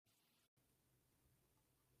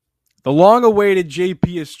The long-awaited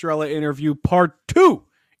JP Estrella interview part 2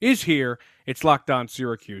 is here. It's Locked On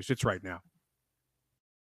Syracuse. It's right now.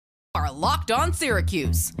 Are Locked On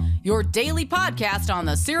Syracuse, your daily podcast on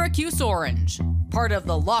the Syracuse Orange, part of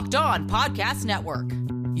the Locked On Podcast Network.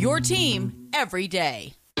 Your team every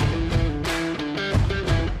day.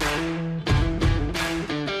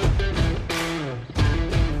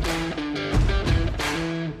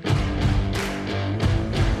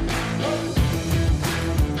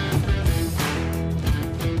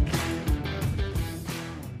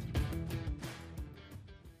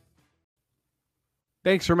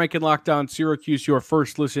 Thanks for making Locked On Syracuse your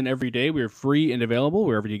first listen every day. We are free and available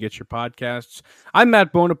wherever you get your podcasts. I'm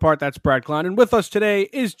Matt Bonaparte. That's Brad Klein. And with us today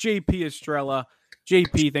is JP Estrella.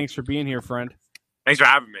 JP, thanks for being here, friend. Thanks for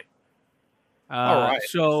having me. All right.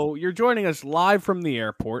 So you're joining us live from the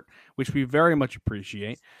airport, which we very much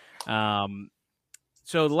appreciate. So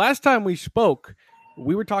the last time we spoke,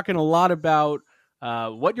 we were talking a lot about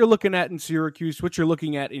what you're looking at in Syracuse, what you're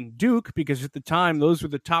looking at in Duke, because at the time, those were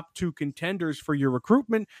the top two contenders for your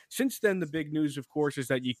recruitment. Since then, the big news, of course, is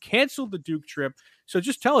that you canceled the Duke trip. So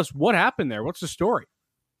just tell us what happened there. What's the story?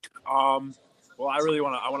 Well, I really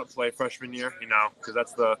want to play freshman year, because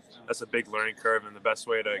that's a big learning curve, and the best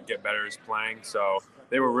way to get better is playing. So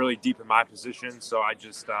they were really deep in my position. So I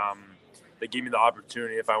just they gave me the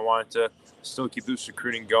opportunity if I wanted to still keep this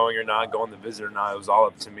recruiting going or not, go on the visit or not. It was all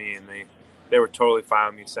up to me, and they were totally fine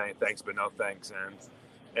with me saying thanks, but no thanks.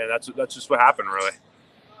 And that's just what happened, really.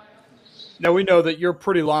 Now, we know that you're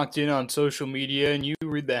pretty locked in on social media and you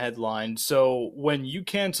read the headlines. So when you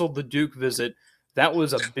canceled the Duke visit, that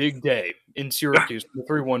was a big day in Syracuse, the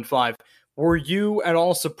 315. Were you at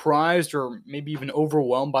all surprised or maybe even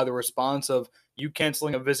overwhelmed by the response of you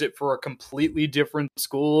canceling a visit for a completely different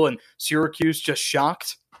school and Syracuse just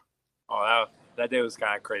shocked? Oh, that day was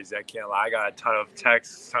kind of crazy. I can't lie. I got a ton of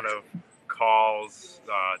texts, ton of calls,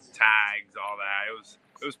 tags, all that.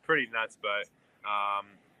 It was pretty nuts, but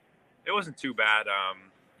it wasn't too bad.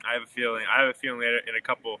 I have a feeling later in a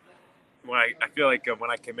couple. When I feel like when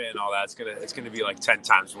I commit and all that, it's gonna be like 10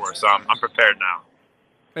 times worse. So I'm prepared now.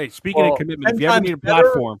 Hey, speaking of commitment, if you ever need a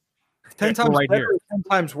platform, 10 times right better, here. 10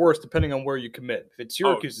 times worse, depending on where you commit. If it's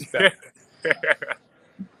Syracuse, it's better.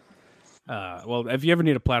 Well, if you ever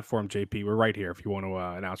need a platform, JP, we're right here if you want to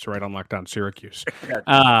announce right on Locked On Syracuse.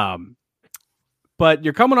 But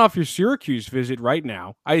you're coming off your Syracuse visit right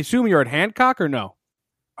now. I assume you're at Hancock or no?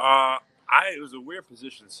 It was a weird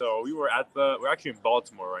position. So we're actually in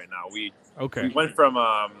Baltimore right now. We went from we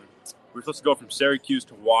were supposed to go from Syracuse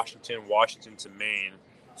to Washington to Maine.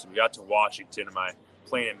 So we got to Washington, and my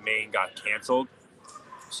plane in Maine got canceled.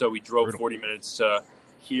 So we drove 40 minutes to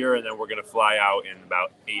here, and then we're going to fly out in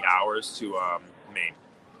about 8 hours to Maine.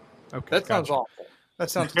 Okay, that sounds awful. That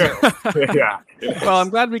sounds terrible. Yeah. Well, I'm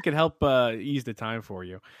glad we could help ease the time for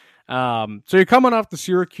you. So you're coming off the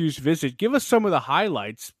Syracuse visit. Give us some of the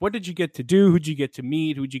highlights. What did you get to do? Who'd you get to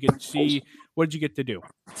meet? Who'd you get to see? What did you get to do?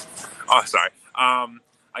 Oh, sorry. I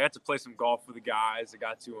got to play some golf with the guys. I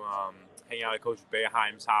got to hang out at Coach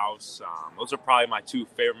Boeheim's house. Those are probably my two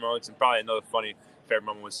favorite moments, and probably another funny favorite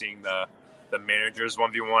moment was seeing the managers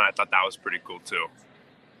 1v1. I thought that was pretty cool too.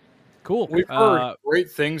 Cool. We've heard great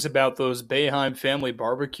things about those Boeheim family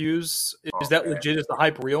barbecues. Is that legit? Is the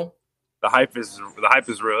hype real? The hype is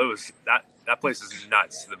real. It was that place is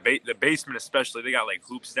nuts. The basement especially. They got like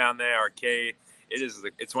hoops down there, arcade.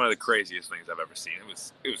 It's one of the craziest things I've ever seen.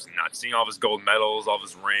 It was nuts. Seeing all of his gold medals, all of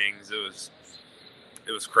his rings.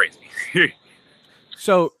 It was crazy.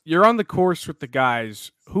 So you're on the course with the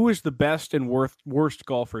guys. Who is the best and worst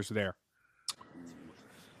golfers there?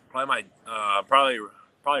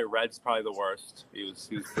 Probably Red's probably the worst. He was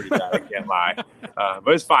pretty bad. I can't lie,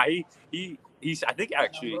 but it's fine. I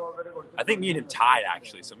think me and him tied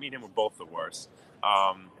actually. So me and him were both the worst.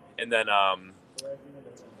 And then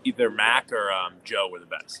either Mac or Joe were the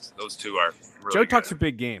best. Those two are really Joe talks good. a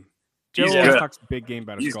big game. Joe talks a big game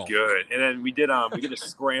about his golf. He's good. And then we did a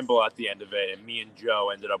scramble at the end of it, and me and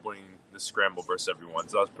Joe ended up winning the scramble versus everyone.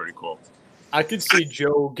 So that was pretty cool. I could see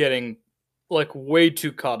Joe getting way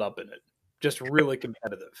too caught up in it. Just really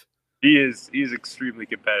competitive. He's extremely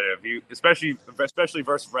competitive. Especially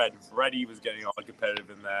versus Red. Reddy was getting all competitive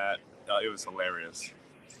in that. It was hilarious.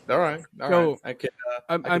 All right.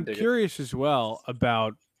 I'm curious as well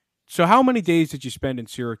about. So, how many days did you spend in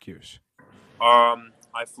Syracuse?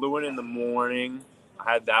 I flew in the morning.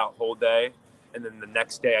 I had that whole day, and then the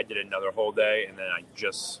next day I did another whole day, and then I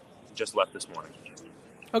just left this morning.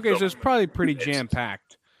 Okay, so it's probably pretty jam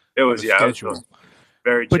packed. It was, yeah. It was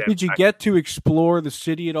very. But did you get to explore the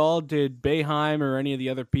city at all? Did Boeheim or any of the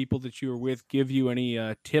other people that you were with give you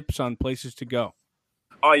any tips on places to go?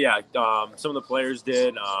 Oh yeah, some of the players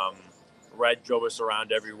did. Red drove us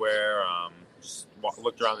around everywhere. Just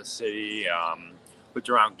looked around the city, looked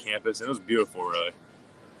around campus, and it was beautiful, really.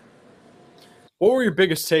 What were your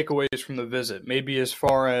biggest takeaways from the visit? Maybe as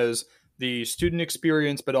far as the student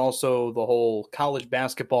experience, but also the whole college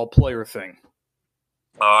basketball player thing.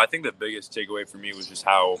 I think the biggest takeaway for me was just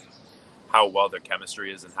how well their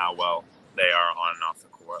chemistry is and how well they are on and off the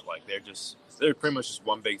court. Like they're pretty much just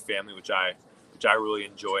one big family, which I really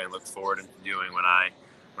enjoy and look forward to doing when I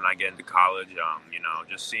get into college.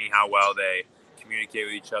 Just seeing how well they communicate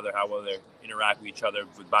with each other, how well they interact with each other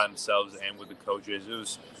by themselves and with the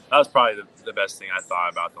coaches. That was probably the best thing I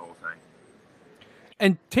thought about the whole thing.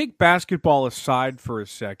 And take basketball aside for a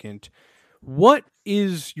second. What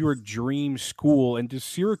is your dream school, and does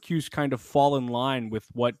Syracuse kind of fall in line with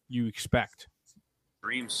what you expect?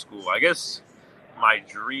 Dream school, I guess. My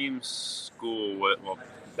dream school, well,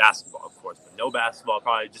 basketball, of course, but no basketball.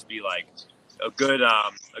 Probably just be like a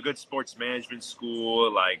good sports management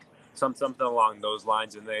school, like something along those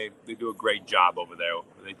lines. And they do a great job over there.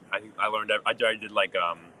 I think I did like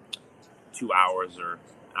 2 hours or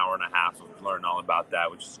hour and a half of learning all about that,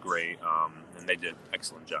 which is great. And they did an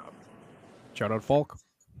excellent job. Shout out Falk.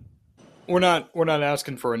 We're not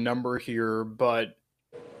asking for a number here, but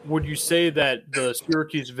would you say that the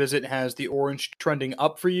Syracuse visit has the orange trending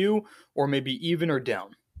up for you, or maybe even or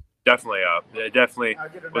down? Definitely up. It definitely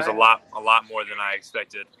was a lot more than I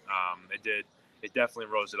expected. It definitely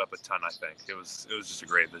rose it up a ton. I think it was just a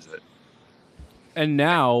great visit. And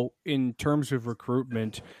now, in terms of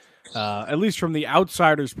recruitment, at least from the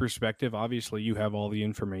outsider's perspective, obviously you have all the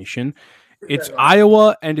information. It's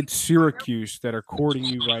Iowa and it's Syracuse that are courting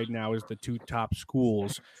you right now as the two top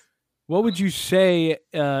schools. What would you say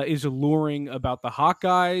is alluring about the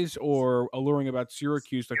Hawkeyes or alluring about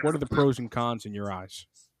Syracuse? Like, what are the pros and cons in your eyes?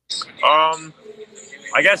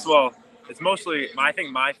 I guess, well, it's mostly, I think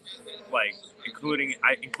including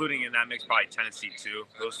in that mix, probably Tennessee too.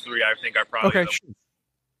 Those three, I think, are probably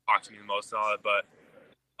talk to me the most on it. But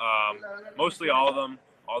mostly all of them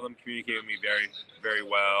communicate with me very, very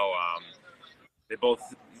well. They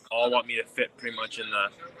all want me to fit pretty much in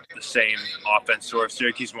the same offense. So if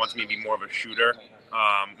Syracuse wants me to be more of a shooter,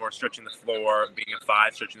 more stretching the floor, being a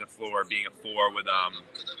 5, stretching the floor, being a 4 with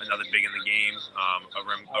another big in the game,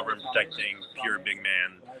 a rim protecting, pure big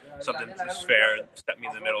man, something that's fair, step me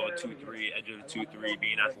in the middle of a 2-3, edge of a 2-3,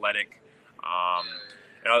 being athletic.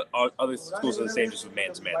 And other schools are the same, just with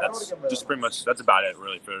man-to-man. That's just pretty much, that's about it,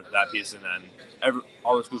 really, for that piece. And then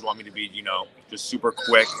all the schools want me to be, just super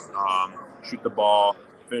quick, shoot the ball,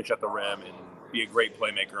 finish at the rim, and be a great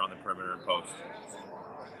playmaker on the perimeter and post.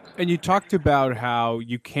 And you talked about how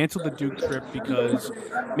you canceled the Duke trip because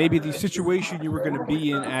maybe the situation you were going to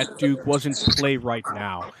be in at Duke wasn't play right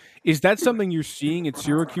now. Is that something you're seeing at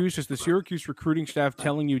Syracuse? Is the Syracuse recruiting staff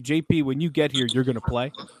telling you, JP, when you get here, you're going to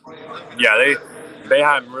play? Yeah, they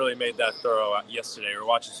haven't really made that thorough yesterday. We were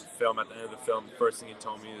watching some film. At the end of the film, the first thing he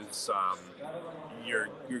told me is, you're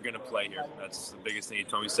going to play here. That's the biggest thing he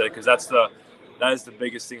told me. He said, because that is the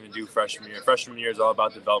biggest thing to do freshman year. Freshman year is all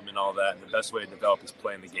about development and all that, and the best way to develop is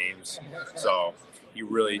playing the games. So he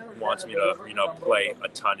really wants me to, play a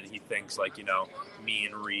ton, and he thinks, me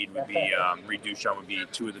and Reed would be, Reed Duchamp would be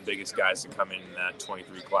two of the biggest guys to come in that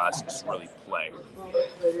 23 class and just really play.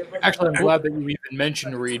 Actually, I'm glad that you even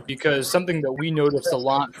mentioned Reed, because something that we noticed a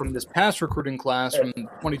lot from this past recruiting class from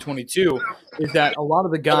 2022 is that a lot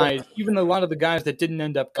of the guys, even a lot of the guys that didn't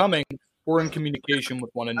end up coming, were in communication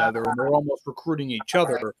with one another, and they're almost recruiting each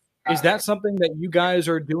other. Is that something that you guys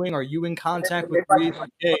are doing? Are you in contact with Reed?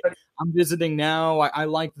 Like, hey, I'm visiting now. I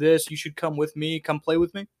like this. You should come with me. Come play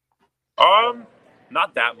with me.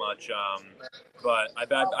 Not that much. But I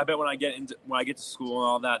bet when I get to school and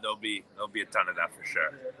all that, there'll be a ton of that for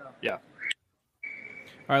sure. Yeah.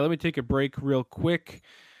 All right, let me take a break real quick.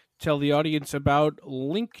 Tell the audience about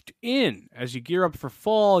LinkedIn. As you gear up for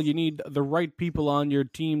fall, you need the right people on your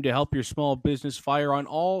team to help your small business fire on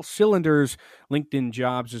all cylinders. LinkedIn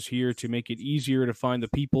Jobs is here to make it easier to find the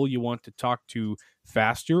people you want to talk to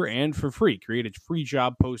faster and for free. Create a free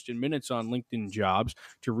job post in minutes on LinkedIn Jobs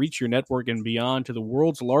to reach your network and beyond to the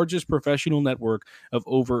world's largest professional network of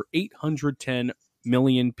over 810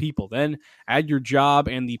 million people. Then add your job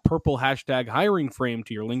and the purple hashtag hiring frame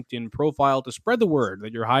to your LinkedIn profile to spread the word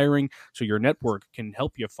that you're hiring so your network can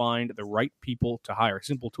help you find the right people to hire.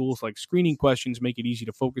 Simple tools like screening questions make it easy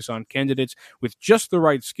to focus on candidates with just the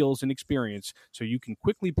right skills and experience so you can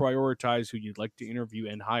quickly prioritize who you'd like to interview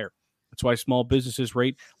and hire. That's why small businesses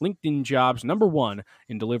rate LinkedIn Jobs #1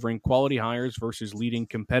 in delivering quality hires versus leading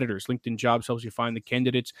competitors. LinkedIn Jobs helps you find the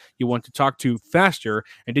candidates you want to talk to faster.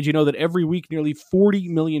 And did you know that every week nearly 40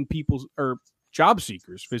 million people or job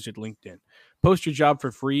seekers visit LinkedIn? Post your job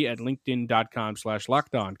for free at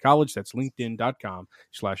linkedin.com/lockedoncollege. That's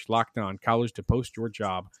linkedin.com/lockedoncollege to post your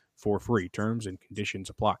job for free. Terms and conditions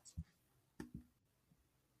apply.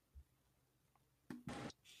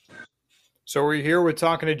 So we're here, we're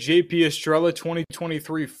talking to JP Estrella,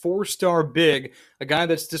 2023 four-star big, a guy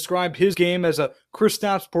that's described his game as a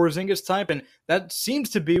Kristaps Porzingis type, and that seems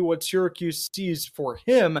to be what Syracuse sees for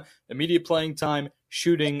him. Immediate playing time,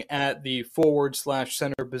 shooting at the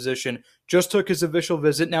forward/center position. Just took his official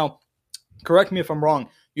visit. Now, correct me if I'm wrong,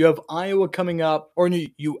 you have Iowa coming up, or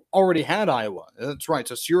you already had Iowa. That's right,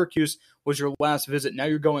 so Syracuse was your last visit. Now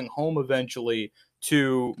you're going home eventually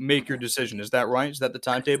to make your decision. Is that right? Is that the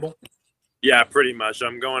timetable? Yeah, pretty much.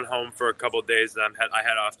 I'm going home for a couple of days. Then I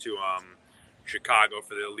head off to Chicago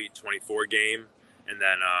for the Elite 24 game, and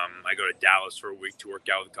then I go to Dallas for a week to work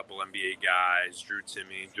out with a couple NBA guys, Drew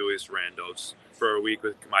Timme, Julius Randles, for a week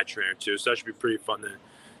with my trainer too. So that should be pretty fun.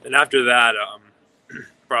 And after that,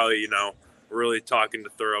 probably really talking to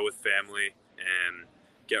Thorough with family and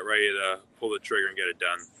get ready to pull the trigger and get it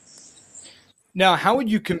done. Now, how would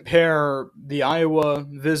you compare the Iowa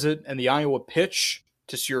visit and the Iowa pitch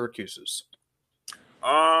to Syracuse's?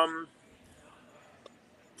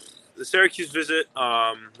 The Syracuse visit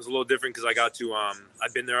was a little different because I got to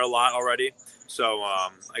I've been there a lot already, so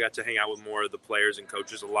I got to hang out with more of the players and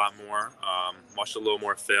coaches a lot more. Watched a little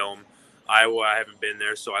more film. Iowa, I haven't been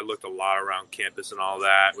there, so I looked a lot around campus and all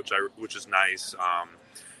that, which is nice.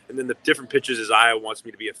 And then the different pitches is Iowa wants me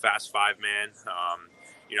to be a fast five man.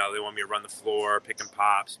 They want me to run the floor, pick and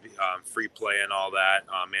pops, free play and all that,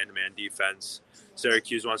 man-to-man defense.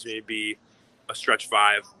 Syracuse wants me to be a stretch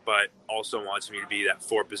five, but also wants me to be that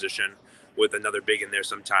 4 position with another big in there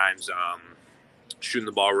sometimes, shooting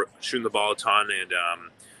the ball a ton, and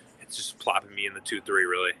it's just plopping me in the 2-3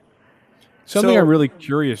 really. Something I'm really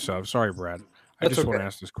curious of. Sorry, Brad. I just want to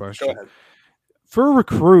ask this question. Go ahead. For a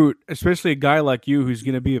recruit, especially a guy like you who's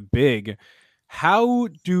going to be a big, how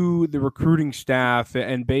do the recruiting staff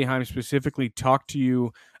and Boeheim specifically talk to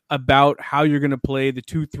you about how you're going to play the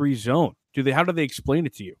 2-3 zone? How do they explain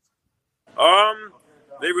it to you?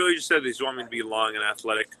 They really just said they just want me to be long and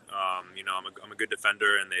athletic. I'm a good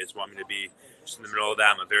defender, and they just want me to be just in the middle of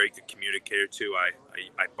that. I'm a very good communicator too. I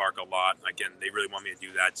bark a lot. They really want me to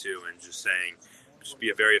do that too, and just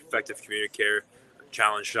be a very effective communicator,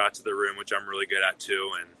 challenge shots to the rim, which I'm really good at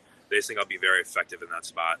too, and they just think I'll be very effective in that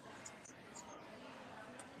spot.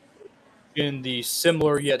 In the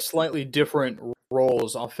similar yet slightly different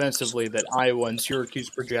roles offensively that Iowa and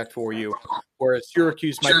Syracuse project for you, whereas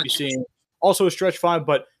Syracuse might be seeing also a stretch 5,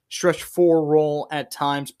 but stretch 4 role at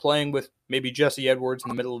times, playing with maybe Jesse Edwards in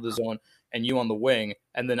the middle of the zone and you on the wing,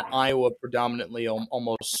 and then Iowa predominantly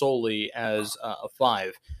almost solely as a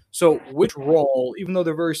 5. So which role, even though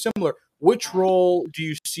they're very similar, which role do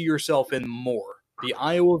you see yourself in more, the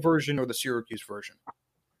Iowa version or the Syracuse version?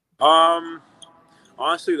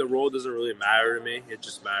 Honestly, the role doesn't really matter to me. It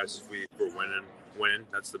just matters if we're winning.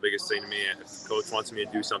 That's the biggest thing to me. And if the coach wants me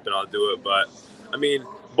to do something, I'll do it. But,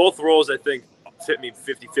 both roles, I think, fit me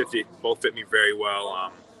 50-50. Both fit me very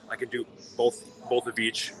well. I can do both of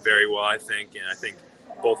each very well, I think. And I think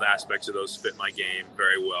both aspects of those fit my game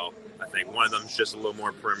very well. I think one of them is just a little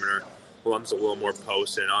more perimeter. One's a little more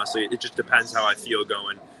post. And honestly, it just depends how I feel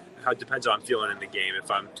going. It depends how I'm feeling in the game. If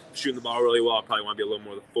I'm shooting the ball really well, I'll probably want to be a little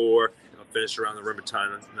more the 4. Finish around the rim a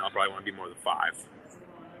ton, and I'll probably want to be more than 5.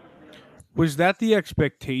 Was that the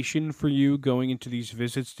expectation for you going into these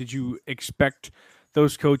visits? Did you expect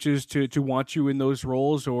those coaches to want you in those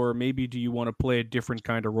roles, or maybe do you want to play a different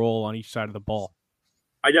kind of role on each side of the ball?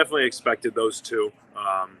 I definitely expected those two.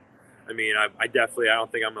 I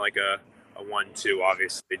don't think I'm like a 1-2,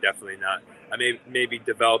 obviously. Definitely not. I maybe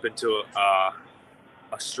develop into a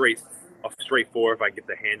straight 4 if I get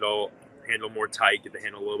the handle more tight, get the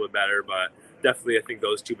handle a little bit better, but definitely I think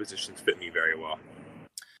those 2 positions fit me very well.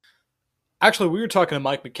 Actually, we were talking to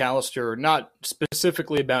Mike McAllister, not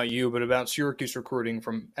specifically about you, but about Syracuse recruiting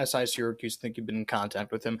from SI Syracuse. I think you've been in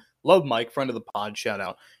contact with him. Love Mike, friend of the pod, shout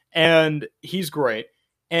out. And he's great.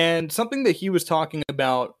 And something that he was talking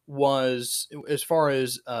about was, as far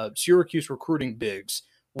as Syracuse recruiting bigs,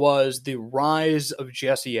 was the rise of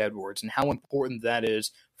Jesse Edwards and how important that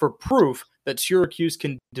is for proof that Syracuse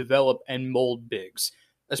can develop and mold bigs,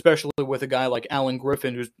 especially with a guy like Alan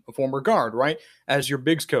Griffin, who's a former guard, right, as your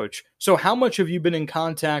bigs coach. So how much have you been in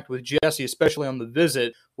contact with Jesse, especially on the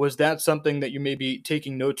visit? Was that something that you may be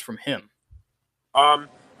taking notes from him? I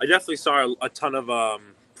I definitely saw a ton of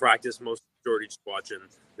practice. Most majority just watching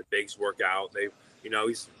the bigs work out.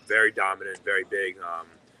 He's very dominant, very big.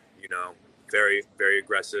 Very, very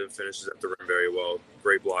aggressive. Finishes at the rim very well.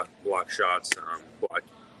 Great block shots. Blocked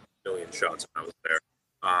a million shots when I was there.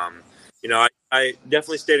 I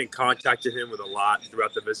definitely stayed in contact with him with a lot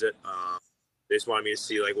throughout the visit. They just wanted me to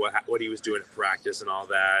see like what he was doing at practice and all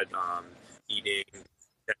that. Eating,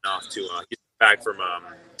 getting off to he's back from.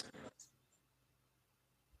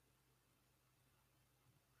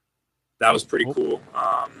 That was pretty cool.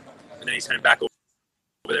 And then he's heading back over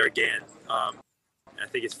there again. I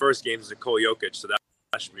think his first game is Nikola Jokic, so that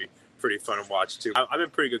should be pretty fun to watch too. I'm in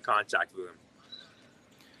pretty good contact with him.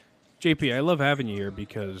 JP, I love having you here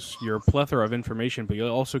because you're a plethora of information, but you'll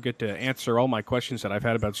also get to answer all my questions that I've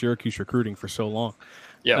had about Syracuse recruiting for so long.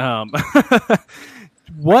 Yeah. I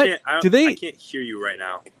can't hear you right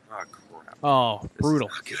now. Oh, crap. Oh, brutal.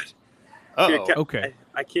 Good. Okay.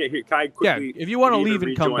 I can't hear. Can I quickly? Yeah, if you want to leave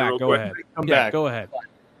and come back, go ahead. Come back. Go ahead.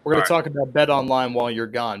 We're going to talk about BetOnline while you're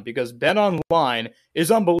gone because BetOnline is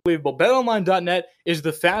unbelievable. BetOnline.net is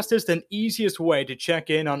the fastest and easiest way to check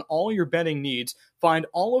in on all your betting needs. Find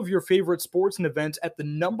all of your favorite sports and events at the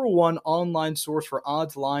 #1 online source for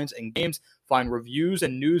odds, lines, and games. Find reviews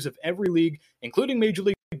and news of every league, including Major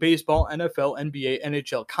League Baseball, NFL, NBA,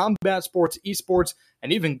 NHL, combat sports, esports,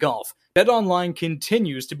 and even golf. BetOnline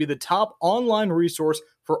continues to be the top online resource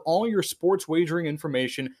for all your sports wagering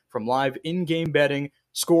information, from live in-game betting,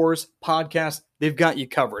 scores, podcasts. They've got you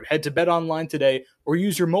covered. Head to BetOnline today or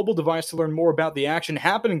use your mobile device to learn more about the action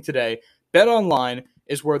happening today. BetOnline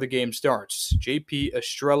is where the game starts. JP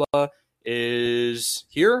Estrella is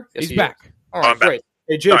here. Yes, he's back. All right, great.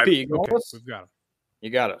 Hey, JP, you got us? We've got him. You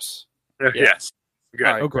got us. Yes. Good.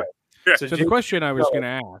 All right, okay. Yeah. So the question I was going to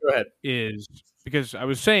ask is, because I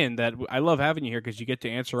was saying that I love having you here because you get to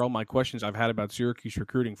answer all my questions I've had about Syracuse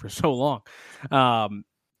recruiting for so long.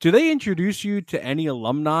 Do they introduce you to any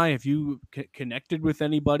alumni? Have you connected with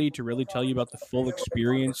anybody to really tell you about the full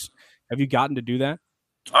experience? Have you gotten to do that?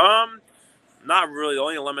 Not really. The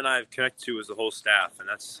only alumni I've connected to is the whole staff, and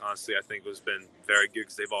that's honestly I think has been very good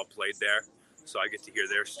because they've all played there. So I get to hear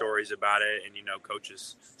their stories about it, and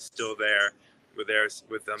coaches still there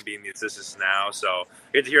with them being the assistants now. So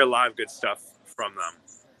I get to hear a lot of good stuff from them.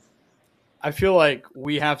 I feel like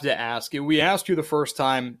we have to ask you. We asked you the first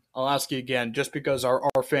time. I'll ask you again, just because our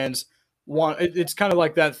fans want. It's kind of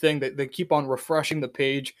like that thing that they keep on refreshing the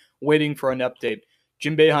page, waiting for an update.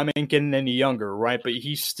 Jim Boeheim ain't getting any younger, right? But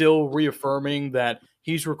he's still reaffirming that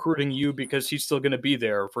he's recruiting you because he's still going to be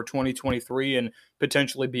there for 2023 and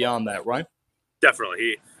potentially beyond that, right?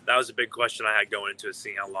 Definitely. That was a big question I had going into it,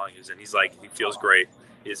 seeing how long he's in. He's like, he feels great.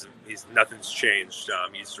 He's nothing's changed.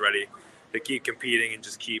 He's ready to keep competing and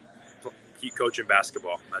just keep coaching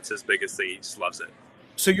basketball. That's his biggest thing. He just loves it.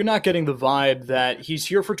 So you're not getting the vibe that he's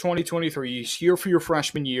here for 2023, he's here for your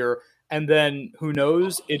freshman year, and then who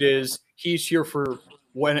knows, he's here for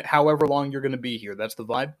however long you're going to be here. That's the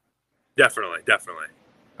vibe? Definitely.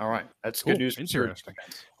 All right. That's cool. Good news. Interesting.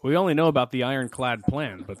 We only know about the ironclad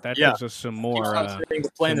plan, but that gives us some more, the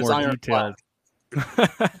plan is ironclad.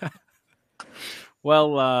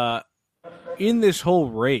 Well, in this whole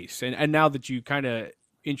race, and now that you kind of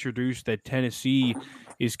introduced that Tennessee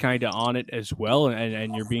is kind of on it as well,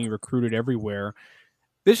 and you're being recruited everywhere,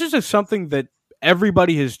 this is something that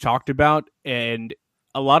everybody has talked about, and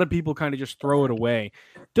a lot of people kind of just throw it away.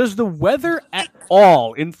 Does the weather at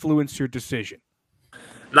all influence your decision?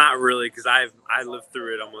 Not really, because I live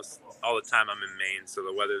through it almost all the time. I'm in Maine, so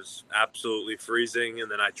the weather's absolutely freezing, and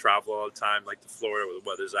then I travel all the time, like to Florida, where the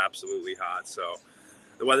weather's absolutely hot. So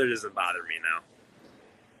the weather doesn't bother me now.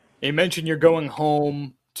 You mentioned you're going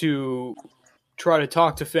home to try to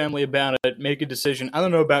talk to family about it, make a decision. I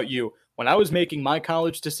don't know about you. When I was making my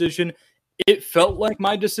college decision, it felt like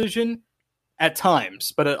my decision at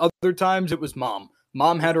times, but at other times it was mom.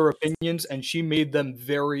 Mom had her opinions, and she made them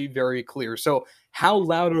very, very clear. So how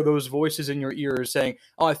loud are those voices in your ears saying,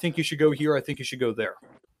 oh, I think you should go here, I think you should go there?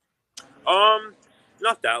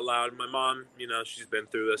 Not that loud. My mom, she's been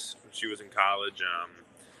through this when she was in college,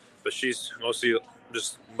 but she's mostly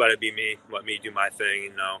just let it be me, let me do my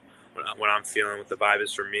thing, what I'm feeling, what the vibe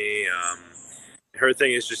is for me. Her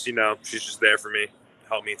thing is just, she's just there for me,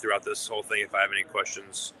 help me throughout this whole thing. If I have any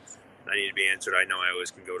questions I need to be answered, I know I always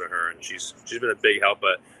can go to her, and she's been a big help.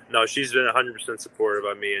 But no, she's been 100% supportive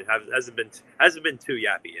of me, and hasn't been too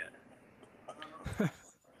yappy yet.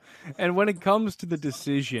 And when it comes to the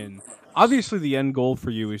decision, obviously the end goal for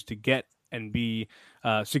you is to get and be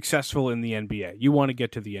successful in the NBA. You want to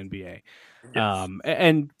get to the NBA. Yes.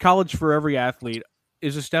 And college for every athlete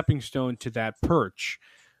is a stepping stone to that perch.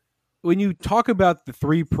 when you talk about the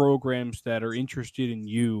 3 programs that are interested in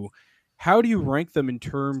you, how do you rank them in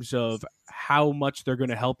terms of how much they're going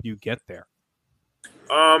to help you get there?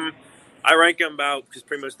 I rank them about, because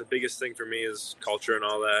pretty much the biggest thing for me is culture and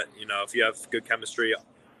all that. If you have good chemistry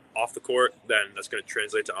off the court, then that's going to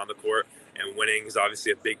translate to on the court. And winning is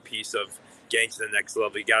obviously a big piece of getting to the next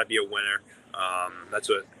level. You got to be a winner. That's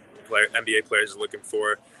what NBA players are looking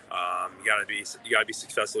for. You got to be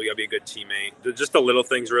successful. You got to be a good teammate. They're just the little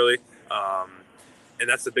things, really. And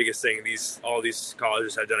that's the biggest thing. All these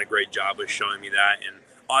colleges have done a great job with showing me that. And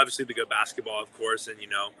obviously the good basketball, of course, and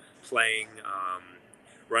playing.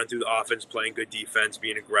 Run through the offense, playing good defense,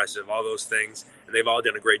 being aggressive, all those things. And they've all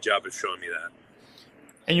done a great job of showing me that.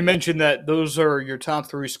 And you mentioned that those are your top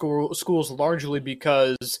 3 schools largely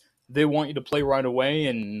because they want you to play right away,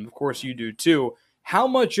 and of course you do too. How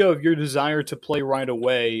much of your desire to play right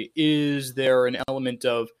away is there an element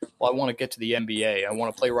of, well, I want to get to the NBA. I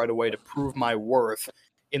want to play right away to prove my worth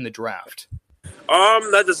in the draft?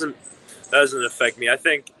 That doesn't affect me. I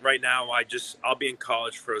think right now I'll be in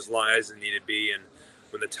college for as long as I need to be, and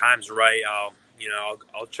when the time's right,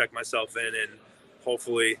 I'll check myself in, and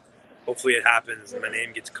hopefully it happens and my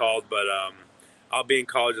name gets called. But I'll be in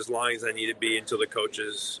college as long as I need to be until the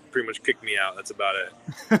coaches pretty much kick me out. That's about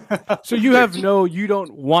it. So you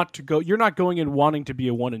don't want to go. You're not going in wanting to be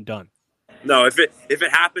a one and done. No, if it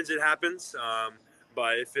happens, it happens.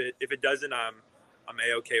 But if it doesn't, I'm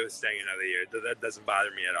A-okay with staying another year. That doesn't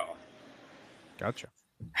bother me at all. Gotcha.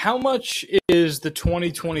 How much is the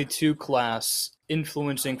 2022 class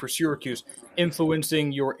influencing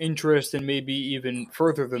your interest and maybe even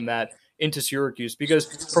further than that into Syracuse?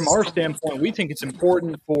 Because from our standpoint, we think it's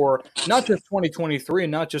important for not just 2023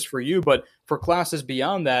 and not just for you, but for classes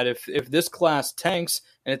beyond that. If this class tanks,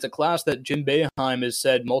 and it's a class that Jim Boeheim has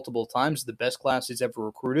said multiple times, the best class he's ever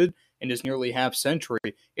recruited in his nearly half century,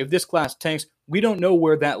 if this class tanks, we don't know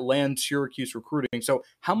where that lands Syracuse recruiting. So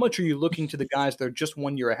how much are you looking to the guys that are just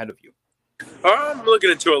 1 year ahead of you? I'm looking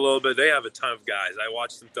into it a little bit. They have a ton of guys. I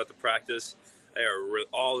watched them throughout the practice. They are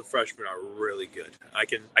all the freshmen are really good. I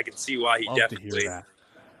can see why he love definitely. To hear that.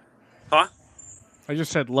 Huh? I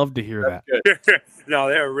just said love to hear that. No,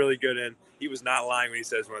 they are really good, and he was not lying when he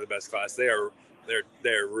says one of the best class. They're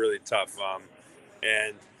really tough.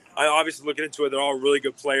 And I obviously looking into it. They're all really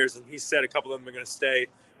good players, and he said a couple of them are going to stay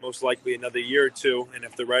most likely another year or two, and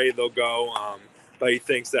if they're ready, they'll go. But he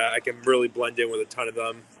thinks that I can really blend in with a ton of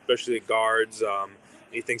them, especially the guards.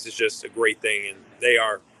 He thinks it's just a great thing, and they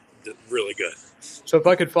are really good. So if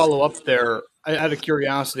I could follow up there, out of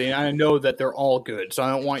curiosity, and I know that they're all good, so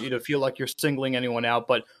I don't want you to feel like you're singling anyone out,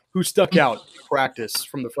 but who stuck out in practice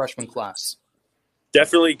from the freshman class?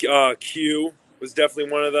 Definitely Q was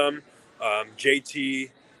definitely one of them.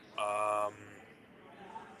 JT,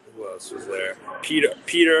 who else was there? Peter.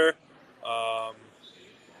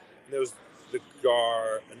 There was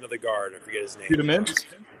another guard. I forget his name. Judah Mintz?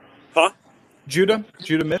 Huh? Judah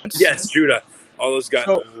Mintz? Yes, Judah. All those guys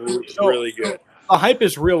are really good. The hype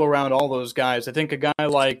is real around all those guys. I think a guy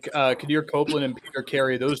like Kadir Copeland and Peter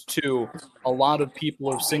Carey, those two, a lot of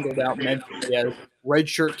people have singled out mentioned as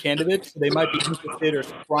redshirt candidates. They might be interested or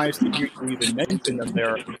surprised to hear you even mention them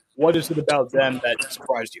there. What is it about them that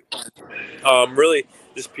surprised you? Really,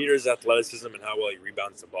 just Peter's athleticism and how well he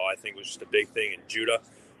rebounds the ball, I think, was just a big thing. And Judah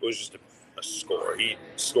was just a scorer. He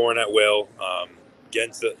scoring at will,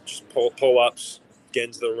 getting to just pull-ups,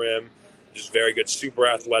 getting to the rim. Just very good, super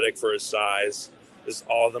athletic for his size. Just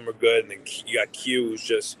all of them are good. And then you got Q,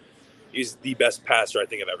 he's the best passer I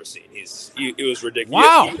think I've ever seen. It was ridiculous.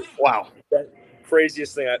 Wow.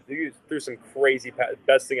 Craziest thing, he threw some crazy,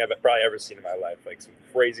 best thing I've probably ever seen in my life. Like some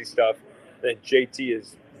crazy stuff. And then JT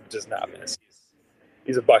does not miss.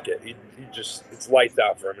 He's a bucket. He just, it's lights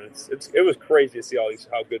out for him. And it was crazy to see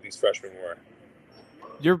how good these freshmen were.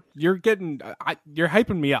 You're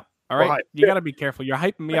hyping me up. All right. You got to be careful. You're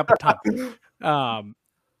hyping me up a ton.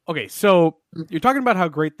 Okay, so you're talking about how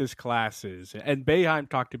great this class is, and Boeheim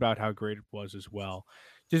talked about how great it was as well.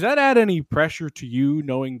 Does that add any pressure to you,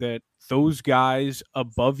 knowing that those guys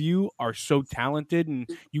above you are so talented, and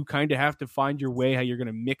you kind of have to find your way how you're going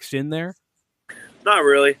to mix in there? Not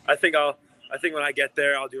really. I think when I get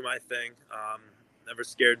there, I'll do my thing. Never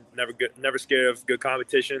scared of good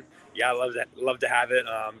competition. Yeah, I love to have it.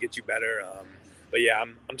 Get you better. But yeah,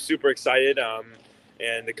 I'm super excited.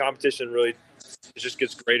 And the competition really just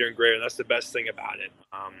gets greater and greater. And that's the best thing about it.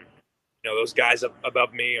 Those guys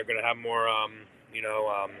above me are going to have more,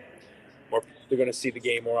 more. They're going to see the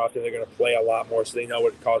game more often. They're going to play a lot more, so they know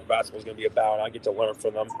what college basketball is going to be about. And I get to learn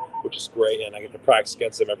from them, which is great. And I get to practice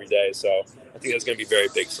against them every day. So I think that's going to be very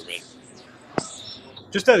big for me.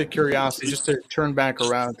 Just out of curiosity, just to turn back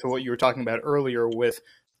around to what you were talking about earlier with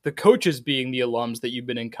the coaches being the alums that you've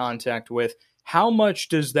been in contact with, how much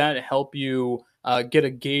does that help you get a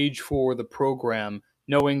gauge for the program,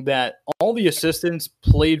 knowing that all the assistants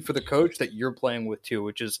played for the coach that you're playing with too,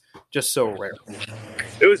 which is just so rare?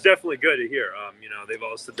 It was definitely good to hear. They've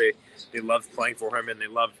all said they loved playing for him and they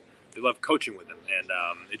love coaching with him, and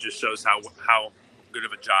it just shows how good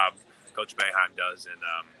of a job Coach Boeheim does, and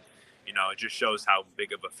it just shows how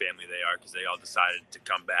big of a family they are because they all decided to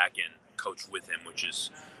come back and coach with him, which is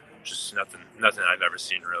just nothing I've ever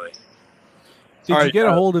seen really. Did you get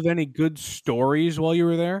a hold of any good stories while you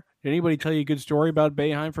were there? Did anybody tell you a good story about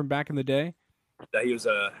Boeheim from back in the day? That he was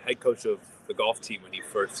a head coach of the golf team when he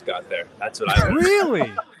first got there. That's what I heard.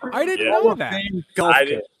 Really? I didn't know that.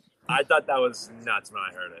 I thought that was nuts when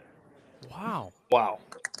I heard it. Wow.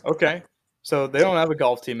 Okay. So they don't have a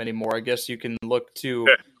golf team anymore. I guess you can look to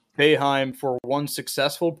Boeheim for one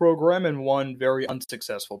successful program and one very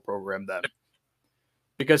unsuccessful program then.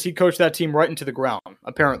 Because he coached that team right into the ground,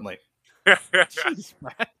 apparently. Jeez,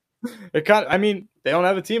 man. They don't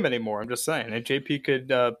have a team anymore. I'm just saying. And JP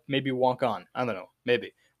could maybe walk on. I don't know.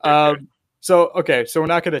 Maybe. So we're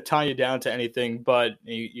not going to tie you down to anything, but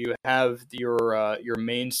you have your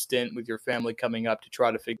main stint with your family coming up to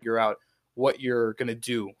try to figure out what you're going to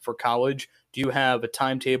do for college. Do you have a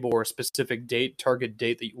timetable or a specific target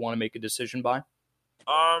date that you want to make a decision by?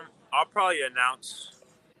 I'll probably announce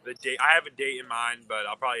the date. I have a date in mind, but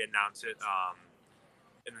I'll probably announce it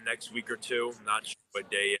in the next week or two. I'm not sure what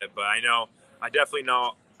day yet, but I definitely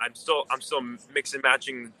know I'm still mix and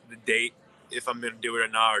matching the date if I'm going to do it or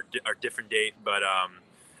not, or different date. But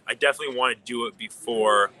I definitely want to do it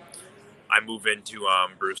before I move into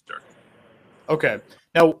Brewster. Okay.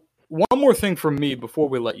 Now, one more thing from me before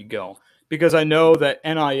we let you go, because I know that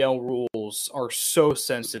NIL rules are so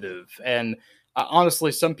sensitive, and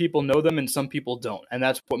honestly, some people know them and some people don't, and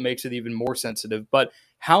that's what makes it even more sensitive. But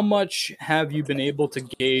how much have you been able to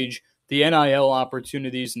gauge the NIL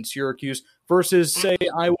opportunities in Syracuse versus, say,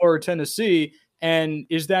 Iowa or Tennessee, and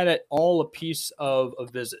is that at all a piece of a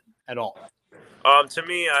visit at all? To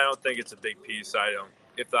me, I don't think it's a big piece. I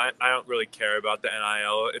don't really care about the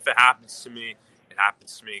NIL. If it happens to me, it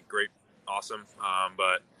happens to me. Great, awesome.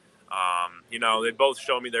 But they both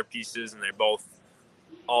show me their pieces, and they're both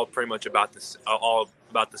all pretty much about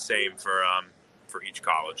the same for each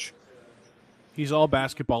college. He's all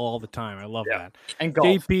basketball all the time. I love that. And golf.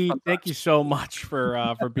 JP, thank you so much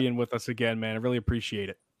for being with us again, man. I really appreciate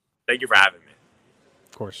it. Thank you for having me.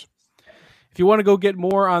 Of course. If you want to go get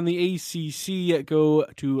more on the ACC, go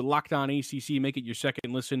to Locked On ACC. Make it your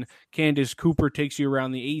second listen. Candace Cooper takes you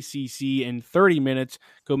around the ACC in 30 minutes.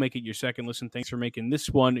 Go make it your second listen. Thanks for making this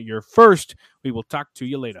one your first. We will talk to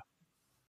you later.